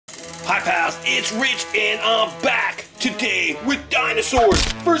Hi pals, it's Rich and I'm back today with Dinosaurs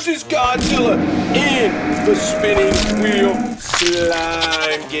versus Godzilla in the spinning wheel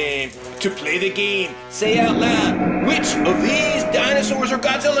slime game. To play the game, say out loud which of these dinosaurs or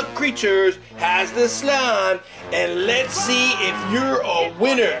Godzilla creatures has the slime, and let's see if you're a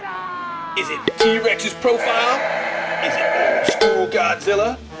winner. Is it T-Rex's profile? Is it old school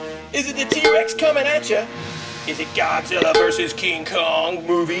Godzilla? Is it the T-Rex coming at you? Is it Godzilla versus King Kong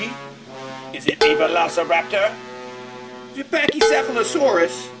movie? Is it a Velociraptor? Is it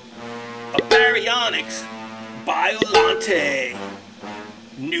Pachycephalosaurus? A Baryonyx? Biolante?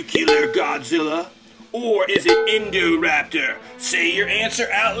 Nuclear Godzilla? Or is it Indoraptor? Say your answer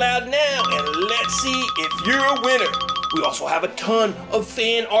out loud now and let's see if you're a winner. We also have a ton of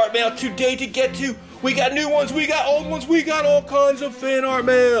fan art mail today to get to. We got new ones, we got old ones, we got all kinds of fan art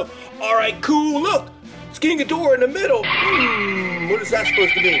mail. Alright, cool, look. It's King Ghidorah in the middle. What is that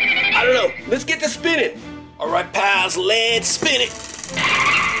supposed to mean? I don't know. Let's get to spinning. Alright, pals, let's spin it.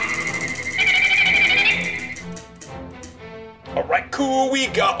 Alright, cool. We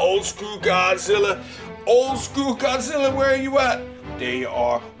got old school Godzilla. Old school Godzilla, where are you at? There you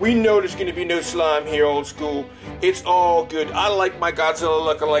are. We know there's going to be no slime here, old school. It's all good. I like my Godzilla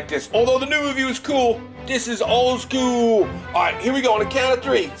looking like this. Although the new review is cool, this is old school. Alright, here we go on the count of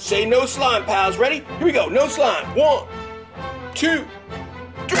 3. Say no slime, pals. Ready? Here we go. No slime. 1, 2, 3.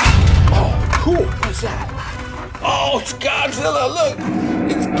 Oh, cool. What is that? Oh, it's Godzilla. Look.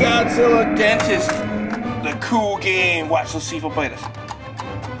 It's Godzilla Dentist. The cool game. Watch, let's see if he'll bite us.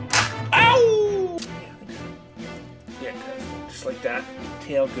 Ow! Yeah, just like that.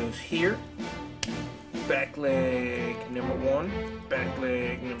 Tail goes here. Back leg number 1, back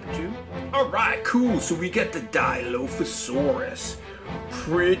leg number 2. Alright, cool. So we got the Dilophosaurus.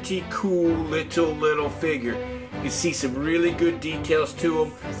 Pretty cool little figure. You can see some really good details to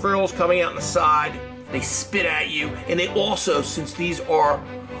them. Frills coming out on the side. They spit at you. And they also, since these are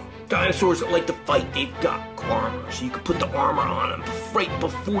dinosaurs that like to fight, they've got armor. So you can put the armor on them right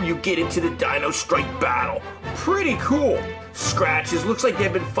before you get into the Dino Strike battle. Pretty cool. Scratches, looks like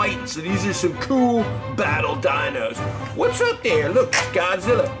they've been fighting, so these are some cool battle dinos. What's up there? Look,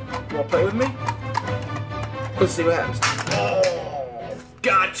 Godzilla. You wanna play with me? Let's see what happens. Oh,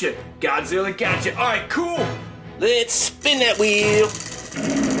 gotcha. Godzilla, gotcha. Alright, cool. Let's spin that wheel.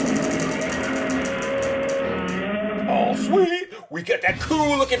 Oh, sweet. We got that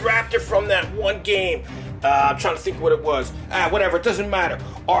cool looking raptor from that one game. I'm trying to think what it was. Whatever, it doesn't matter.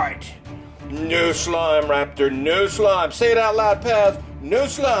 Alright. No slime, Raptor, no slime. Say it out loud, pals. No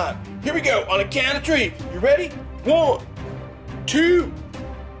slime. Here we go, on a count of 3. You ready? 1, 2,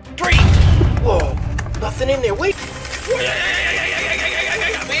 3. Whoa, nothing in there. Wait. Man,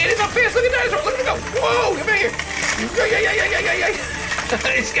 it's up fast. Look at dinosaur. Look at him go. Whoa, come here.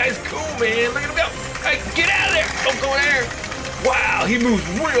 This guy's cool, man. Look at him go. Hey, get out of there. Don't go in there. Wow, he moves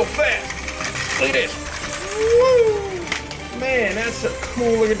real fast. Look at this. Woo. Man, that's a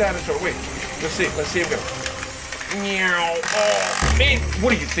cool looking dinosaur. Wait. Let's see him go. Oh, man, what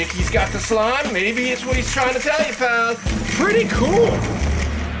do you think? He's got the slime? Maybe it's what he's trying to tell you, pals. Pretty cool.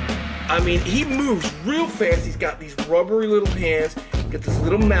 I mean, he moves real fast. He's got these rubbery little hands. Got this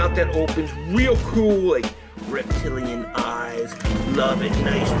little mouth that opens real cool, like reptilian eyes. Love it.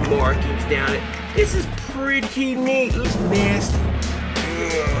 Nice markings down it. This is pretty neat. Looks nasty.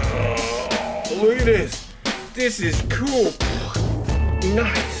 Oh, look at this. This is cool.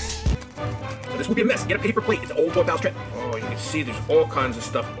 Nice. This would be a mess. Get a paper plate. It's an old boy pal strip. Oh, you can see there's all kinds of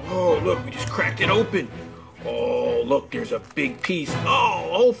stuff. Oh, look, we just cracked it open. Oh, look, there's a big piece. Oh,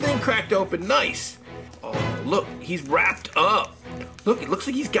 the whole thing cracked open. Nice. Oh, look, he's wrapped up. Look, it looks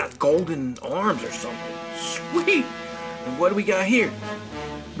like he's got golden arms or something. Sweet. And what do we got here?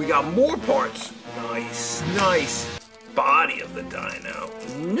 We got more parts. Nice, nice. Body of the dino.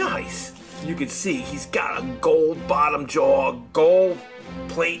 Nice. You can see he's got a gold bottom jaw, gold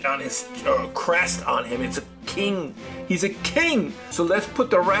plate on his crest on him. It's a king. He's a king. So let's put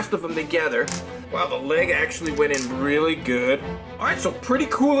the rest of them together. Wow, the leg actually went in really good. All right, so pretty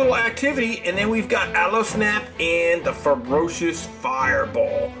cool little activity. And then we've got Allosnap and the Ferocious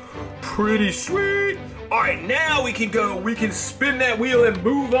Fireball. Pretty sweet. All right, now we can go. We can spin that wheel and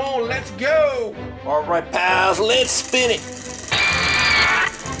move on. Let's go. All right, pals, let's spin it.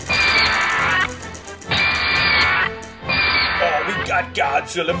 We got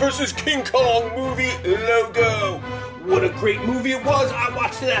Godzilla vs. King Kong movie logo. What a great movie it was. I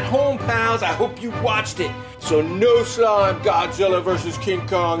watched it at home, pals. I hope you watched it. So no slime, Godzilla vs. King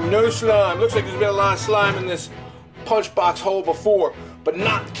Kong. No slime. Looks like there's been a lot of slime in this punch box hole before, but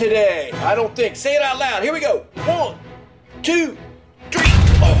not today. I don't think. Say it out loud. Here we go. 1, 2, 3.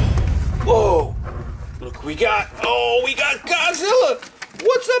 Oh, We got Godzilla.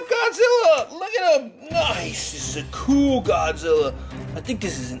 What's up, Godzilla? Look at him. Nice. This is a cool Godzilla. I think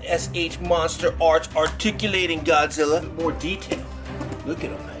this is an SH Monster Arts articulating Godzilla. More detail. Look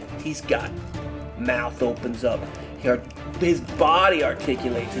at him, man. He's got mouth opens up. His body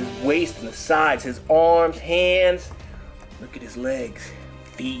articulates, his waist and the sides, his arms, hands. Look at his legs,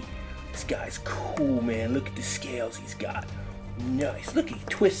 feet. This guy's cool, man. Look at the scales he's got. Nice. Look, he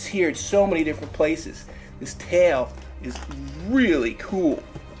twists here in so many different places. This tail is really cool.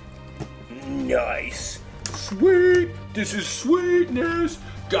 Nice. Sweet. This is sweetness.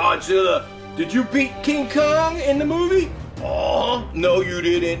 Godzilla, did you beat King Kong in the movie? Oh, no you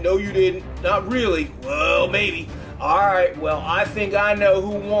didn't. No you didn't. Not really. Well, maybe. Alright, well, I think I know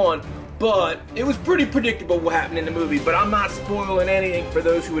who won, but it was pretty predictable what happened in the movie, but I'm not spoiling anything for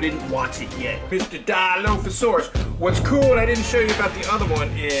those who didn't watch it yet. Mr. Dilophosaurus. What's cool, and I didn't show you about the other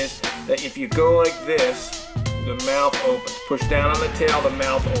one, is that if you go like this, the mouth opens. Push down on the tail, the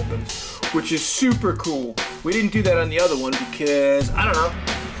mouth opens, which is super cool. We didn't do that on the other one because, I don't know,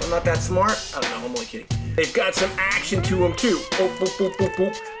 I'm not that smart. I don't know, I'm only kidding. They've got some action to them too. Boop, boop, boop, boop,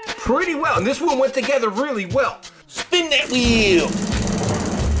 boop. Pretty well, and this one went together really well. Spin that wheel!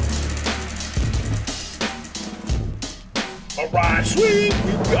 Alright, sweet!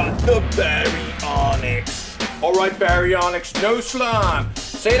 We've got the Baryonyx. Alright, Baryonyx, no slime.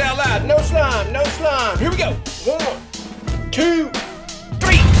 Say it out loud, no slime, no slime. Here we go. 1, 2,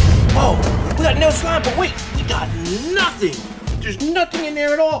 3. Oh, we got no slime, but wait, we got nothing. There's nothing in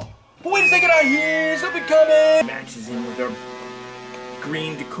there at all. But wait a second, I hear something coming. Matches in with our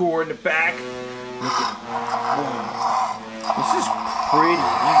green decor in the back. Look at it. Whoa. This is pretty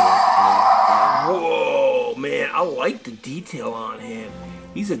neat. Whoa, man, I like the detail on him.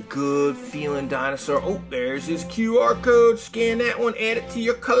 He's a good feeling dinosaur. Oh, there's his QR code. Scan that one, add it to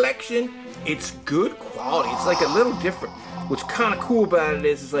your collection. It's good quality. It's like a little different. What's kind of cool about it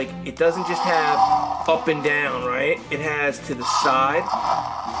is like it doesn't just have up and down, right? It has to the side,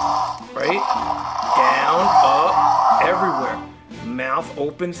 right? Down, up, everywhere. Mouth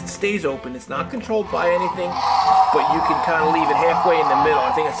opens, it stays open. It's not controlled by anything, but you can kind of leave it halfway in the middle.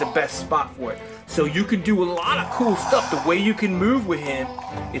 I think that's the best spot for it. So you can do a lot of cool stuff. The way you can move with him,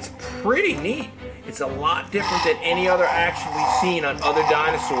 it's pretty neat. It's a lot different than any other action we've seen on other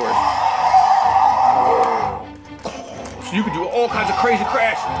dinosaurs. So you can do all kinds of crazy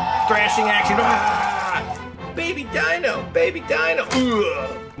thrashing action. Ah! Baby dino, baby dino.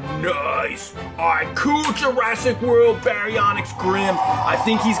 Ugh. Nice. Alright, cool Jurassic World Baryonyx Grim. I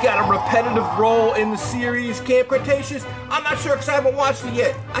think he's got a repetitive role in the series Camp Cretaceous. I'm not sure because I haven't watched it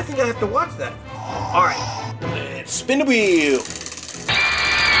yet. I think I have to watch that. Alright, let's spin the wheel.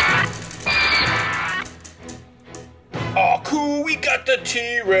 Oh, cool. We got the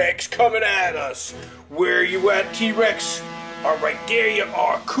T-Rex coming at us. Where are you at, T-Rex? Alright, there you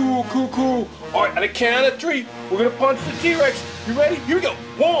are. Cool, cool, cool. Alright, on the count of 3, we're going to punch the T-Rex. You ready? Here we go.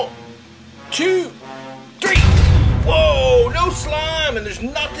 1, 2, 3. Whoa, no slime, and there's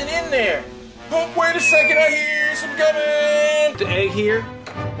nothing in there. Oh, wait a second, I hear some coming. The egg here,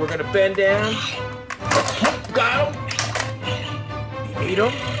 we're going to bend down. Got him. He ate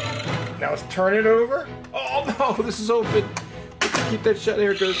him. Now let's turn it over. Oh, no, this is open. Keep that shut.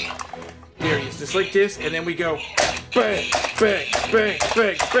 There it goes. There he is, just like this, and then we go bang, bang, bang,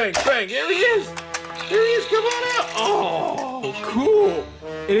 bang, bang, bang. There he is. There he is, come on out. Oh, cool.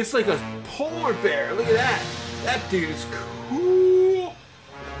 And it's like a polar bear. Look at that. That dude is cool.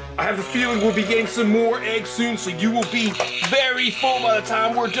 I have a feeling we'll be getting some more eggs soon, so you will be very full by the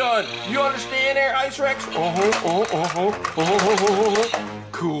time we're done. You understand there, Ice Rex?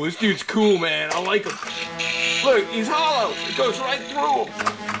 Cool, this dude's cool, man. I like him. Look, he's hollow. It goes right through him.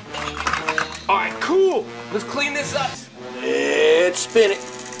 All right, cool. Let's clean this up. Let's spin it.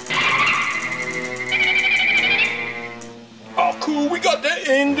 Oh, cool. We got the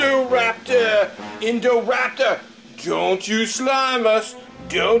Indoraptor. Indoraptor. Don't you slime us.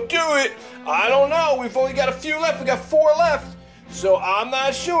 Don't do it. I don't know. We've only got a few left. We got 4 left. So I'm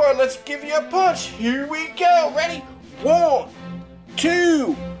not sure. Let's give you a punch. Here we go. Ready? 1,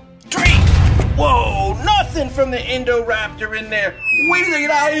 2, 3. Whoa, nothing from the Indoraptor in there. Wait a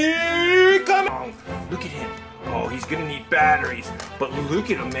second, I hear it coming. Look at him. Oh, he's gonna need batteries. But look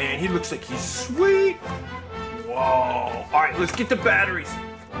at him, man. He looks like he's sweet. Whoa. All right, let's get the batteries.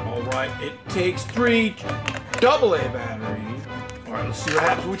 All right, it takes 3 AA batteries. All right, let's see what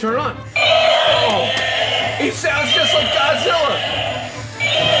happens when we turn it on. Oh, he sounds just like Godzilla.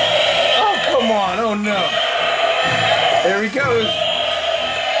 Oh, come on. Oh, no. There he goes.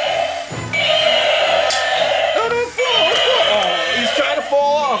 Oh, don't fall. Oh, he's trying to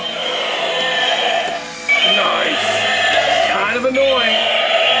fall off.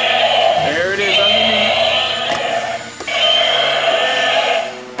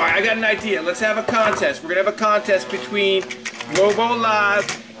 idea. Let's have a contest. We're gonna have a contest between Robo Live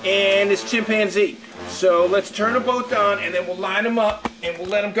and this chimpanzee. So let's turn them both on, and then we'll line them up, and we'll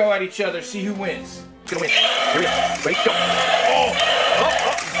let them go at each other, see who wins. Who's gonna win? Here we go. Ready, go. Oh!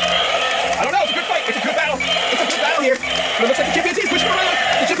 I don't know, it's a good fight. It's a good battle. It's a good battle here. But it looks like the chimpanzee is pushing him around.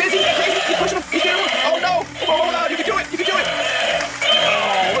 The chimpanzee is crazy. He's pushing him. He's getting him. Oh no! Hold on, you can do it. You can do it.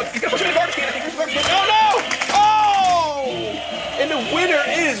 Oh, look, he's gonna push him in the garbage can. I think he's garbage can. Oh no! Oh! And the winner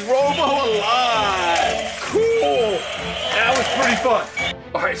is Robo Alive. Cool. That was pretty fun.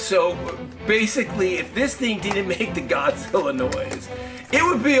 All right, so basically, if this thing didn't make the Godzilla noise, it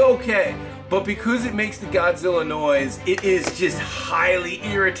would be okay. But because it makes the Godzilla noise, it is just highly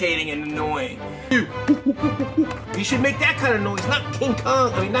irritating and annoying. You should make that kind of noise, not King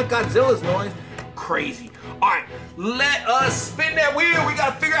Kong. I mean, not Godzilla's noise. Crazy. All right, let us spin that wheel. We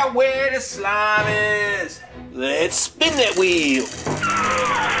gotta figure out where the slime is. Let's spin that wheel.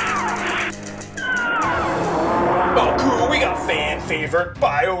 Oh, cool. We got fan favorite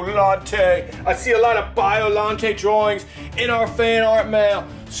Biolante. I see a lot of Biolante drawings in our fan art mail.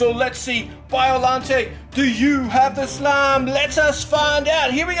 So let's see. Biolante, do you have the slime? Let us find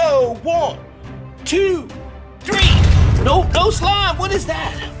out. Here we go. 1, 2, 3. Nope, no slime. What is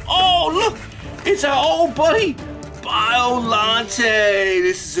that? Oh, look. It's our old buddy, Biolante.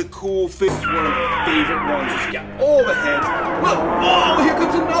 This is a cool fish. One of my favorite ones. It's got all the heads. Look. Oh, here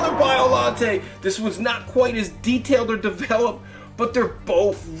comes another Biolante. This one's not quite as detailed or developed, but they're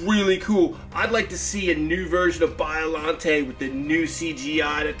both really cool. I'd like to see a new version of Biolante with the new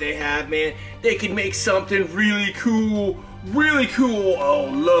CGI that they have, man. They can make something really cool. Really cool. Oh,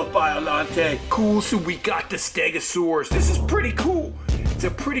 love Biolante. Cool, so we got the Stegosaurus. This is pretty cool. It's a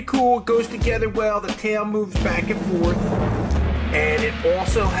pretty cool, it goes together well. The tail moves back and forth. And it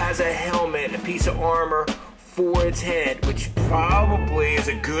also has a helmet, a piece of armor for its head, which probably is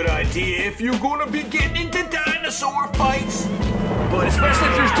a good idea if you're gonna be getting into dinosaur fights. But especially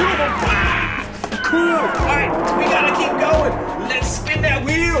if there's two of them. Ah, cool. All right, we gotta keep going. Let's spin that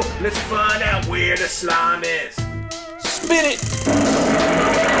wheel. Let's find out where the slime is. Spin it.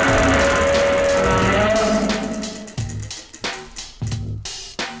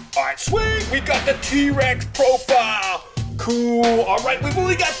 All right, sweet. We got the T-Rex profile. Cool. All right, we've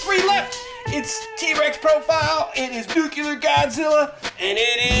only got 3 left. It's T-Rex profile, it is Nuclear Godzilla, and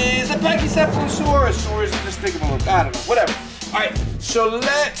it is a Pachycephalosaurus, or is it just think of a look? I don't know, whatever. Alright, so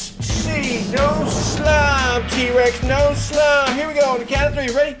let's see. No slime, T-Rex, no slime. Here we go, on the count of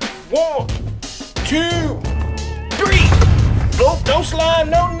 3, ready? 1, 2, 3. Nope, no slime,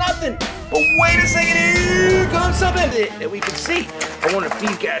 no nothing. But wait a second, here comes something that we can see. I wonder if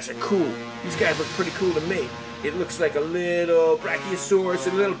these guys are cool. These guys look pretty cool to me. It looks like a little Brachiosaurus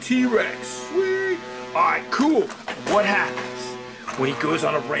and a little T-Rex. Sweet. All right, cool. What happens when he goes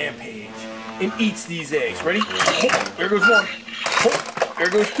on a rampage and eats these eggs? Ready? Oh, there goes 1. Oh, there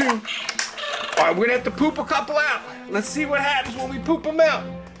goes 2. All right, we're gonna have to poop a couple out. Let's see what happens when we poop them out.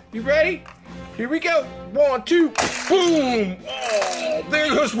 You ready? Here we go. 1, 2, boom. Oh, there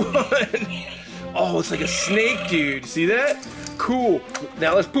goes 1. Oh, it's like a snake, dude. See that? Cool.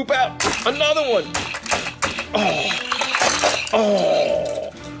 Now let's poop out another one.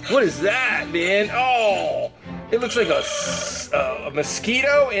 Oh, what is that, man? Oh, it looks like a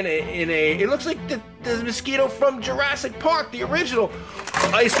mosquito in a. It looks like the mosquito from Jurassic Park, the original.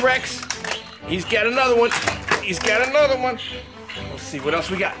 Ice Rex. He's got another one. He's got another one. Let's see what else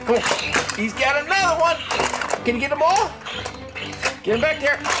we got. Come on. He's got another one. Can you get them all? Get him back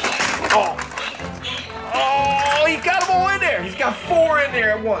there. Oh, he got them all in there. He's got 4 in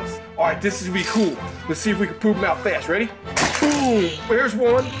there at once. All right, this is gonna be cool. Let's see if we can poop them out fast. Ready? Boom. There's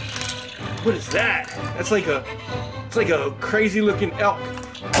 1. What is that? That's like it's like a crazy looking elk.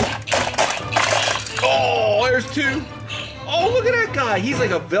 Oh, there's 2. Oh, look at that guy. He's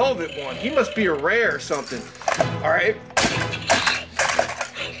like a velvet one. He must be a rare or something. All right.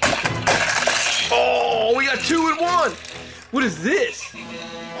 Oh, we got 2 in 1. What is this?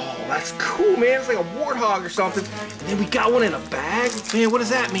 Oh, that's cool, man. It's like a warthog or something. And then we got one in a bag. Man, what does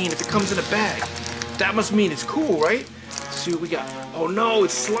that mean if it comes in a bag? That must mean it's cool, right? Let's see what we got. Oh no,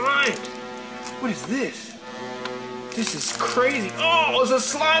 it's slime. What is this? This is crazy. Oh, it's a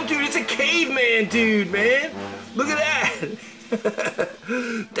slime dude. It's a caveman dude, man. Look at that.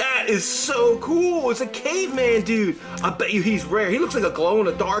 That is so cool. It's a caveman dude. I bet you he's rare. He looks like a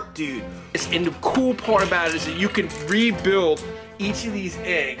glow-in-the-dark dude. And the cool part about it is that you can rebuild each of these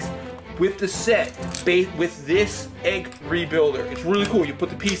eggs with the set, with this egg rebuilder. It's really cool. You put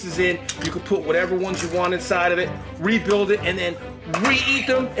the pieces in, you can put whatever ones you want inside of it, rebuild it, and then re-eat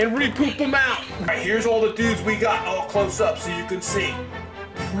them and re-poop them out. All right, here's all the dudes we got all close up so you can see.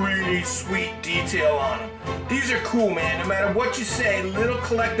 pretty sweet detail on them. These are cool, man. No matter what you say, little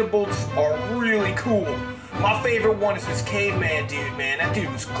collectibles are really cool. My favorite one is this caveman dude, man. That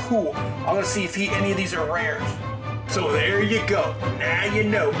dude was cool. I'm gonna see if any of these are rares. So there you go. Now you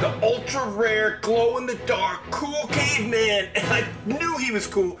know, the ultra rare, glow in the dark, cool caveman. And I knew he was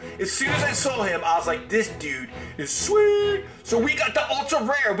cool. As soon as I saw him, I was like, this dude is sweet. So we got the ultra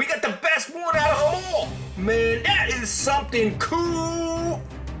rare. We got the best one out of them all. Man, that is something cool.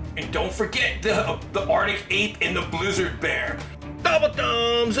 And don't forget the Arctic ape and the blizzard bear. Double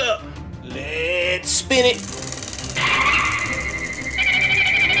thumbs up. Let's spin it.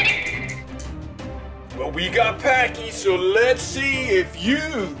 Well, we got Packy, so let's see if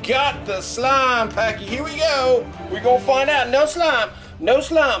you've got the slime, Packy. Here we go. We're gonna find out. No slime. No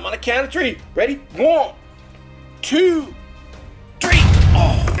slime. On the count of 3. Ready? 1, 2, 3.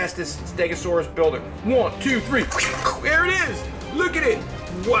 Oh, that's this Stegosaurus builder. 1, 2, 3. There it is. Look at it.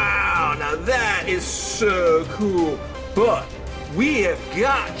 Wow. Now that is so cool. But we have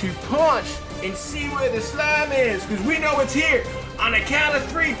got to punch and see where the slime is, because we know it's here. On the count of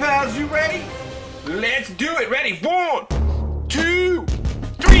 3, pals. You ready? Let's do it. Ready? 1, 2,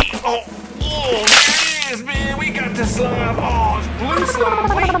 3. Oh, there it is, man. We got the slime. Oh, it's blue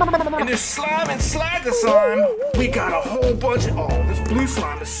slime. Wait, and there's slime inside the slime. We got a whole bunch of. Oh, this blue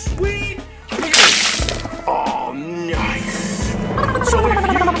slime is sweet. Look at this. Oh, nice. So if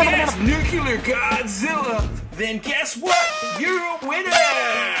you guess Nuclear Godzilla, then guess what? You're a winner.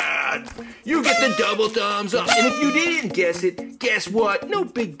 You get the double thumbs up. And if you didn't guess it, guess what? No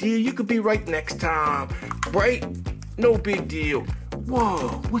big deal. You could be right next time. Right? No big deal.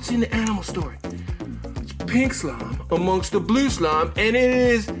 Whoa, what's in the animal story? It's pink slime amongst the blue slime, and it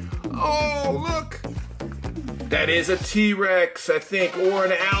is, oh, look. That is a T-Rex, I think, or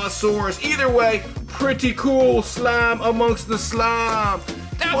an Allosaurus. Either way, pretty cool slime amongst the slime.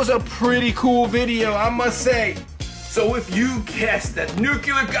 That was a pretty cool video, I must say. So if you guessed that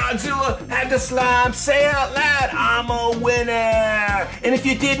Nuclear Godzilla had the slime, say out loud, I'm a winner. And if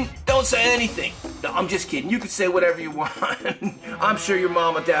you didn't, don't say anything. No, I'm just kidding. You can say whatever you want. I'm sure your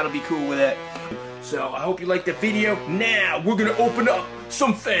mom and dad will be cool with that. So I hope you liked the video. Now we're gonna open up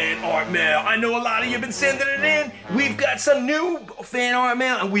some fan art mail. I know a lot of you have been sending it in. We've got some new fan art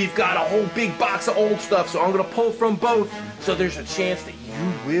mail, and we've got a whole big box of old stuff. So I'm gonna pull from both. So there's a chance that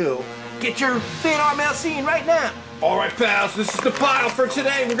you will get your fan art mail seen right now. All right, pals, this is the pile for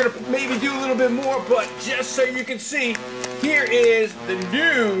today. We're gonna maybe do a little bit more, but just so you can see, here is the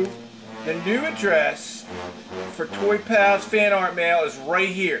new address for Toy Pals fan art mail is right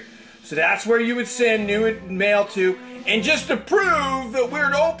here. So that's where you would send new mail to. And just to prove that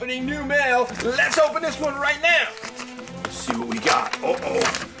we're opening new mail, let's open this one right now. Let's see what we got.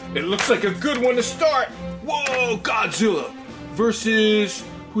 Uh-oh. It looks like a good one to start. Whoa, Godzilla versus,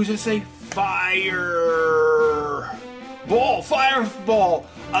 who's it say? Fireball.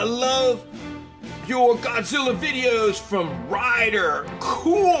 I love your Godzilla videos from Ryder.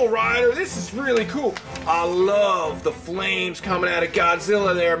 Cool, Ryder. This is really cool. I love the flames coming out of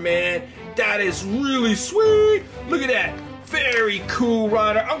Godzilla there, man. That is really sweet. Look at that. Very cool,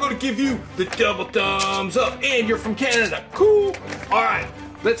 Ryder. I'm going to give you the double thumbs up. And you're from Canada. Cool. All right.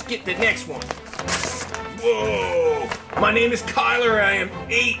 Let's get the next one. Whoa. My name is Kyler. I am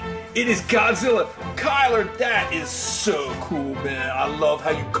 8. It is Godzilla. Kyler, that is so cool, man. I love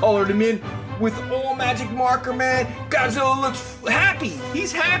how you colored him in with all magic marker, man. Godzilla looks happy.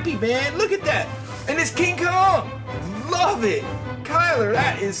 He's happy, man. Look at that. And it's King Kong. Love it. Kyler,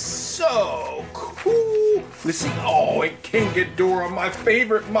 that is so cool. Let's see. Oh, and King Ghidorah, my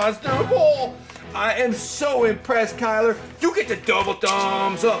favorite monster of all. I am so impressed, Kyler. You get the double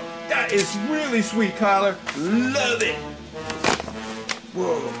thumbs up. That is really sweet, Kyler. Love it.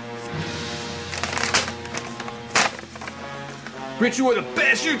 Whoa. Rich, you are the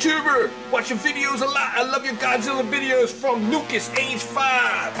best YouTuber. Watch your videos a lot. I love your Godzilla videos from Lucas, age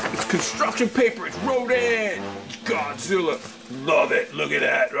 5. It's construction paper. It's Rodan. It's Godzilla. Love it. Look at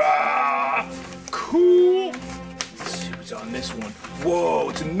that. Ah, cool. Let's see what's on this one. Whoa,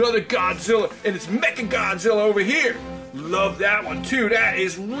 it's another Godzilla, and it's Mecha Godzilla over here. Love that one too. That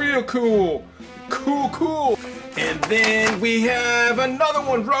is real cool. Cool. And then we have another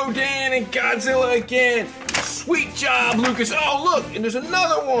one, Rodan and Godzilla again. Sweet job, Lucas. Oh, look, and there's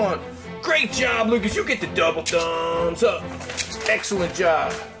another one. Great job, Lucas. You get the double thumbs up. Excellent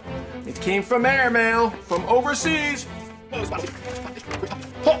job. It came from airmail, from overseas. Oh,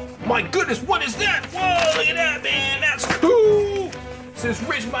 my goodness, what is that? Whoa, look at that, man. That's cool. It says,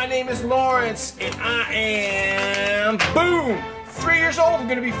 Rich, my name is Lawrence, and I am, boom, 3 years old. I'm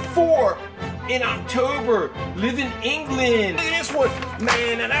going to be 4 in October. Live in England. Look at this one.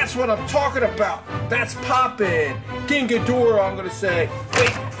 Man, now that's what I'm talking about. That's poppin'. King Ghidorah, I'm gonna say.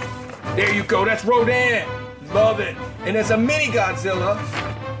 Wait, there you go. That's Rodan. Love it. And there's a mini Godzilla.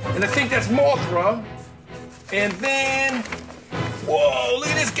 And I think that's Mothra. And then, whoa, look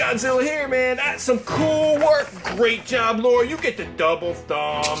at this Godzilla here, man. That's some cool work. Great job, Laura. You get the double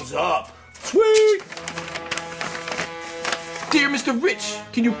thumbs up. Sweet. Dear Mr. Rich,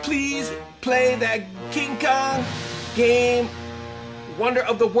 can you please play that King Kong game, Wonder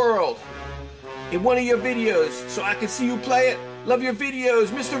of the World, in one of your videos so I can see you play it? Love your videos.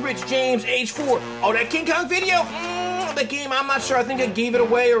 Mr. Rich James, age 4. Oh, that King Kong video? The game, I'm not sure. I think I gave it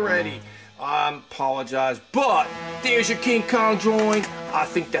away already. I apologize, but there's your King Kong drawing. I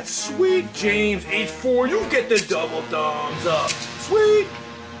think that's sweet. James, age 4. You get the double thumbs up. Sweet.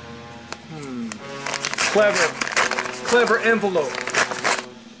 Clever envelope.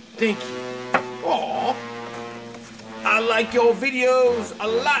 Thank you. Aw. I like your videos a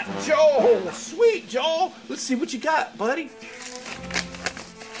lot, Joel. Sweet, Joel. Let's see what you got, buddy.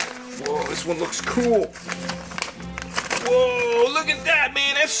 Whoa, this one looks cool. Whoa, look at that,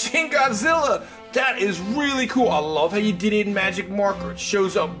 man. That's Shin Godzilla. That is really cool. I love how you did it in magic marker. It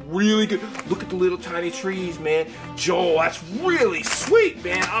shows up really good. Look at the little tiny trees, man. Joel, that's really sweet,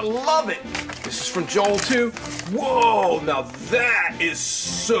 man. I love it. This is from Joel, too. Whoa, now that is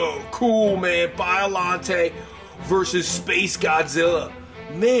so cool, man. Biollante versus Space Godzilla.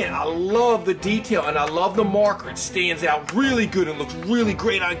 Man, I love the detail, and I love the marker. It stands out really good and looks really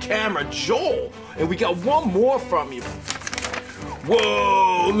great on camera. Joel, and we got one more from you.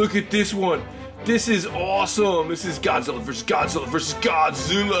 Whoa, look at this one. This is awesome. This is Godzilla versus Godzilla versus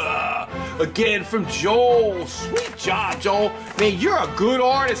Godzilla. Again from Joel. Sweet job, Joel. Man, you're a good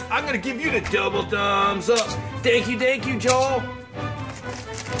artist. I'm going to give you the double thumbs up. Thank you, Joel.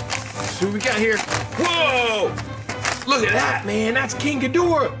 So what we got here? Whoa! Look at that, man. That's King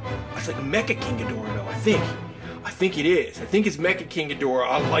Ghidorah. That's like Mecha King Ghidorah, though, I think. I think it is. I think it's Mecha King Ghidorah.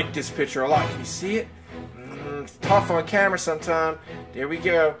 I like this picture a lot. Can you see it? It's tough on camera sometimes. There we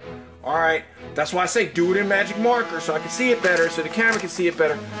go. All right, that's why I say do it in magic marker so I can see it better, so the camera can see it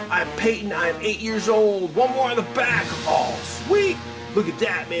better. I'm Peyton, I am 8 years old. One more on the back. Oh, sweet. Look at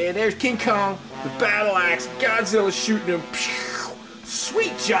that, man. There's King Kong, the battle axe, Godzilla shooting him.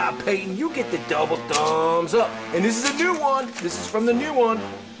 Sweet job, Peyton. You get the double thumbs up. And this is a new one. This is from the new one.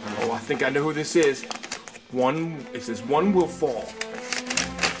 Oh, I think I know who this is. It says one will fall.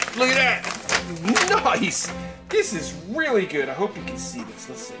 Look at that. Nice. This is really good. I hope you can see this.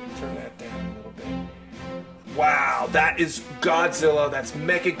 Let's see. Turn that down a little bit. Wow, that is Godzilla. That's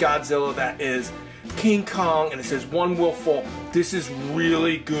Mecha Godzilla. That is King Kong. And it says one will fall. This is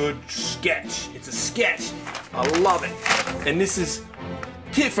really good sketch. It's a sketch. I love it. And this is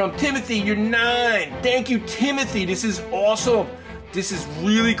from Timothy. You're 9. Thank you, Timothy. This is awesome. This is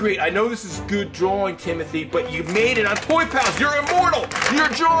really great. I know this is good drawing, Timothy, but you made it on Toy Pals. You're immortal. Your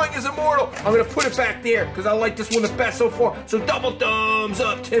drawing is immortal. I'm going to put it back there because I like this one the best so far. So double thumbs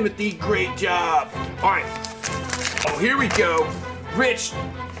up, Timothy. Great job. All right. Oh, here we go. Rich,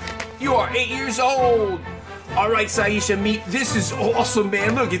 you are 8 years old. All right, Saisha, meet. This is awesome,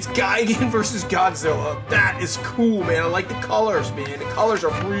 man. Look, it's Gigan versus Godzilla. That is cool, man. I like the colors, man. The colors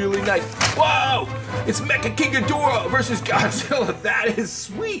are really nice. Whoa! It's Mecha King Ghidorah versus Godzilla. That is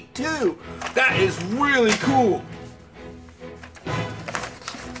sweet, too. That is really cool.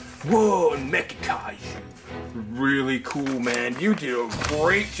 Whoa, and Mecha Kaiju. Really cool, man. You do a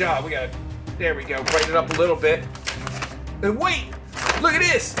great job. There we go. Brighten it up a little bit. And wait! Look at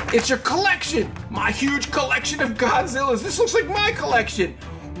this! It's your collection! My huge collection of Godzillas! This looks like my collection!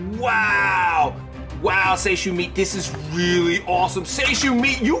 Wow! Wow, Seishu Meat, this is really awesome. Seishu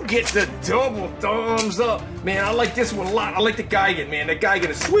Meat, you get the double thumbs up. Man, I like this one a lot. I like the Gigan, man. The Gigan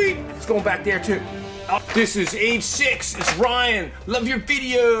is sweet. It's going back there, too. This is age 6. It's Ryan. Love your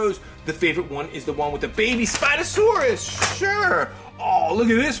videos. The favorite one is the one with the baby Spinosaurus. Sure. Oh, look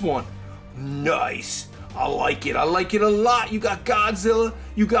at this one. Nice. I like it. I like it a lot. You got Godzilla.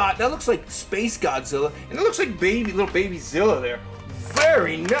 You got, that looks like Space Godzilla. And it looks like little baby Zilla there.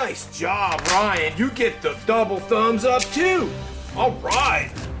 Very nice job, Ryan. You get the double thumbs up, too. All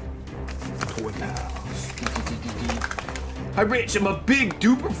right. Toy Pals. Hi, Rich. I'm a big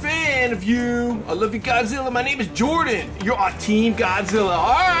duper fan of you. I love you, Godzilla. My name is Jordan. You're on Team Godzilla.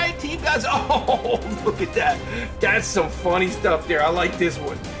 All right, Team Godzilla. Oh, look at that. That's some funny stuff there. I like this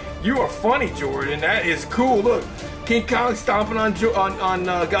one. You are funny, Jordan. That is cool. Look, King Kong stomping on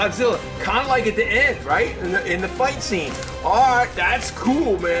Godzilla, kind of like at the end, right? In the fight scene. All right, that's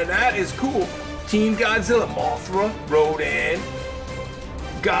cool, man. That is cool. Team Godzilla, Mothra, Rodan.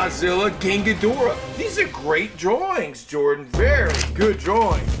 Godzilla, King Ghidorah. These are great drawings, Jordan. Very good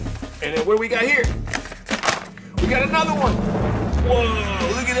drawings. And then what do we got here? We got another one. Whoa,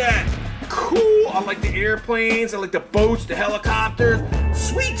 look at that. Cool. I like the airplanes. I like the boats, the helicopters.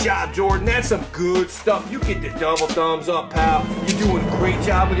 Sweet job, Jordan. That's some good stuff. You get the double thumbs up, pal. You're doing a great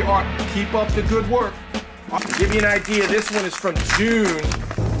job with your art. Keep up the good work. I'll give you an idea. This one is from June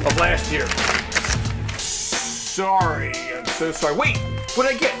of last year. Sorry. I'm so sorry. Wait. What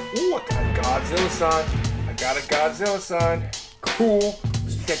did I get? Ooh, I got a Godzilla sign. I got a Godzilla sign. Cool.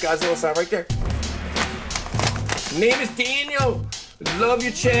 That Godzilla sign right there. Name is Daniel. Love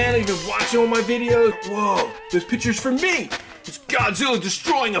your channel. You've been watching all my videos. Whoa, this picture's for me. It's Godzilla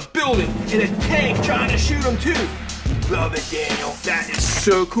destroying a building and a tank trying to shoot him too. Love it, Daniel. That is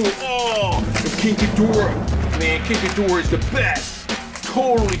so cool. Oh, the King Ghidorah. Man, King Ghidorah is the best.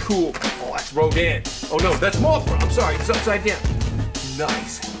 Totally cool. Oh, that's Rodan. Oh no, that's Mothra. I'm sorry, it's upside down.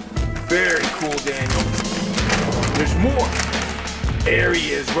 Nice. Very cool, Daniel. There's more. There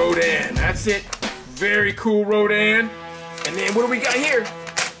he is, Rodan. That's it. Very cool, Rodan. And then what do we got here?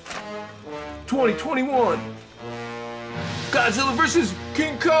 2021. Godzilla versus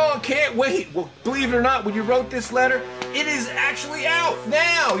King Kong. Can't wait. Well, believe it or not, when you wrote this letter, it is actually out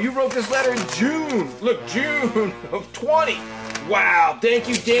now. You wrote this letter in June. Look, June of 20. Wow. Thank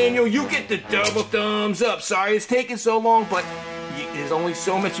you, Daniel. You get the double thumbs up. Sorry it's taking so long, but there's only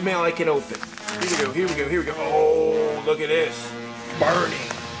so much mail I can open. Here we go, here we go, here we go. Oh, look at this. Burning.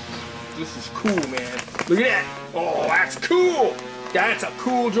 This is cool, man. Look at that. Oh, that's cool. That's a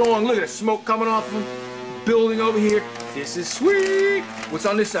cool drawing. Look at the smoke coming off of the building over here. This is sweet. What's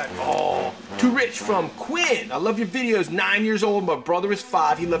on this side? Oh, Too Rich from Quinn. I love your videos. 9 years old. My brother is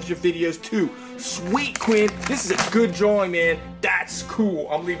 5. He loves your videos too. Sweet, Quinn. This is a good drawing, man. That's cool.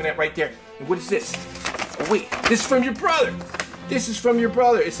 I'm leaving that right there. And what is this? Oh, wait. This is from your brother. This is from your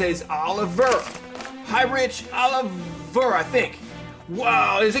brother. It says Oliver. Hi, Rich. Oliver, I think.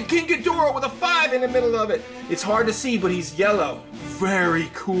 Wow, there's a King Ghidorah with a 5 in the middle of it. It's hard to see, but he's yellow. Very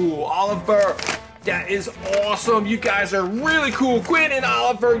cool. Oliver, that is awesome. You guys are really cool. Quinn and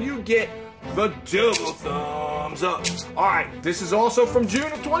Oliver, you get the double thumbs up. All right, this is also from June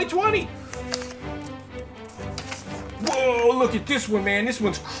of 2020. Whoa, look at this one, man. This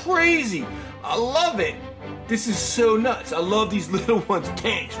one's crazy. I love it. This is so nuts. I love these little ones.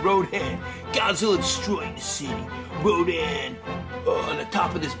 Tanks, Rodan, Godzilla destroying the city. Rodan on the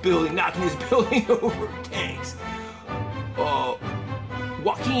top of this building, knocking this building over. Tanks.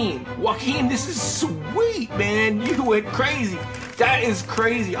 Joaquin, this is sweet, man. You went crazy. That is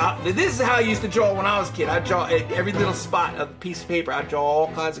crazy. This is how I used to draw when I was a kid. I draw every little spot of a piece of paper. I draw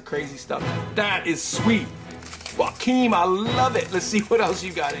all kinds of crazy stuff. That is sweet. Joaquin, I love it. Let's see what else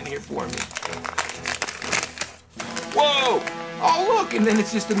you got in here for me. Whoa! Oh, look, and then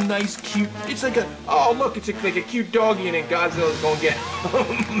it's just a nice, cute, it's like a, oh, look, it's like a cute doggy, and then Godzilla's gonna get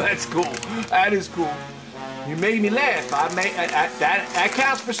him. That's cool. That is cool. You made me laugh. That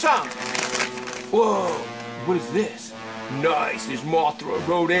counts for some. Whoa, what is this? Nice, there's Mothra,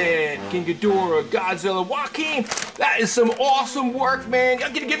 Rodan, King Ghidorah, Godzilla, Joaquin. That is some awesome work, man.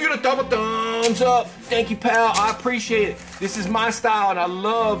 I'm gonna give you the double thumbs up. Thank you, pal, I appreciate it. This is my style, and I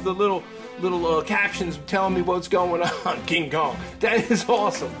love the little captions telling me what's going on. King Kong. That is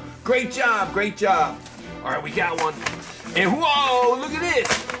awesome. Great job, great job. All right, we got one. And whoa, look at this.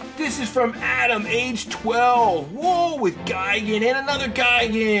 This is from Adam, age 12. Whoa, with Gigan and another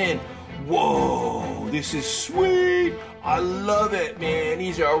Gigan. Whoa, this is sweet. I love it, man.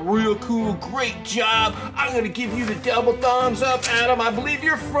 These are real cool. Great job. I'm gonna give you the double thumbs up, Adam. I believe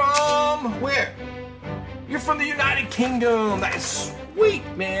you're from where? You're from the United Kingdom. That is sweet,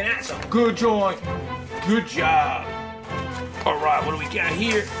 man. That's a good drawing. Good job. All right, what do we got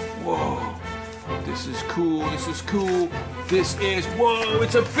here? Whoa. This is cool. This is cool. This is, whoa,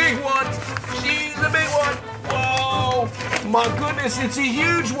 it's a big one. She's a big one. Whoa. My goodness, it's a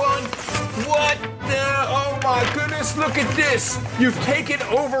huge one. What the, oh my goodness, look at this. You've taken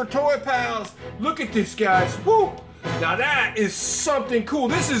over Toy Pals. Look at this, guys. Woo. Now that is something cool.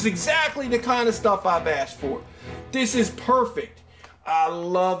 This is exactly the kind of stuff I've asked for. This is perfect. I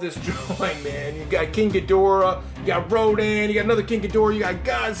love this drawing, man. You got King Ghidorah, you got Rodan, you got another King Ghidorah, you got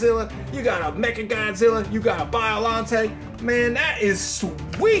Godzilla, you got a Mecha Godzilla, you got a Biollante. Man, that is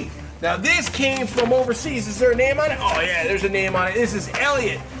sweet. Now this came from overseas. Is there a name on it? Oh yeah, there's a name on it. This is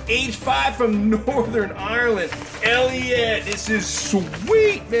Elliot, age 5 from Northern Ireland. Elliot, this is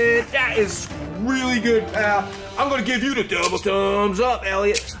sweet, man. That is really good, pal. I'm gonna give you the double thumbs up,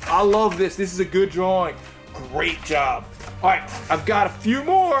 Elliot. I love this. This is a good drawing. Great job. All right, I've got a few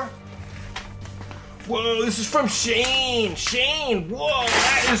more. Whoa, this is from Shane. Shane, whoa,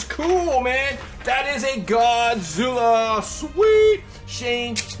 that is cool, man. That is a Godzilla. Sweet.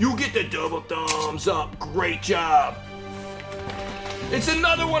 Shane, you get the double thumbs up. Great job. It's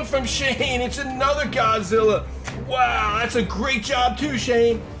another one from Shane. It's another Godzilla. Wow, that's a great job too,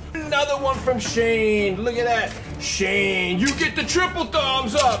 Shane. Another one from Shane. Look at that. Shane, you get the triple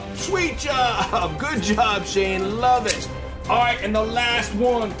thumbs up. Sweet job. Good job, Shane. Love it. All right, and the last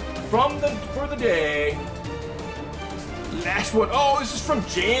one for the day. Last one. Oh, this is from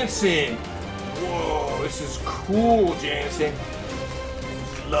Jansen. Whoa, this is cool, Jansen.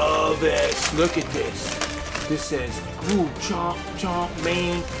 Love it. Look at this. This says, ooh, chomp, chomp,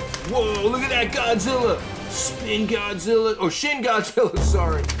 man. Whoa, look at that Godzilla. Spin Godzilla, or Shin Godzilla,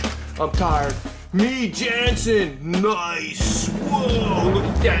 sorry. I'm tired. Me, Jansen. Nice. Whoa, look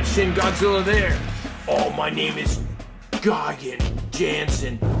at that Shin Godzilla there. Oh, my name is Geigen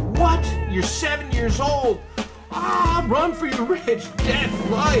Jansen. What? You're 7 years old. Ah, run for your rich. Death,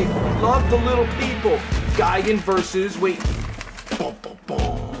 life. Love the little people. Geigen versus, wait. Boom, boom,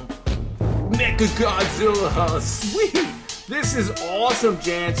 boom. Mecha Godzilla. Sweet. This is awesome,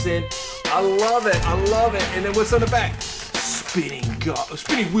 Jansen. I love it. I love it. And then what's on the back? Spinning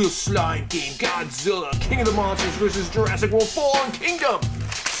wheel slime game. Godzilla, King of the Monsters versus Jurassic World Fallen Kingdom.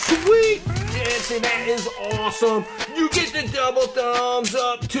 Sweet, Jansen, that is awesome. You get the double thumbs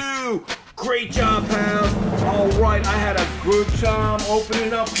up too. Great job, pals. All right, I had a good time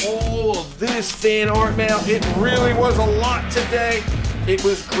opening up all of this fan art mail. It really was a lot today. It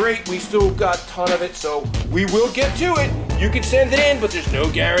was great. We still got a ton of it, so we will get to it. You can send it in, but there's no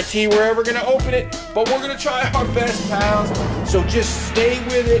guarantee we're ever going to open it. But we're going to try our best, pals. So just stay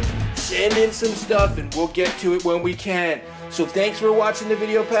with it. Send in some stuff, and we'll get to it when we can. So thanks for watching the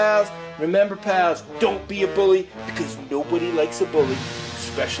video, pals. Remember, pals, don't be a bully, because nobody likes a bully,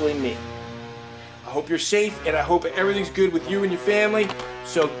 especially me. I hope you're safe, and I hope everything's good with you and your family.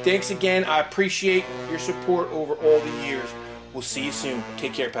 So thanks again. I appreciate your support over all the years. We'll see you soon.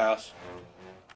 Take care, pals.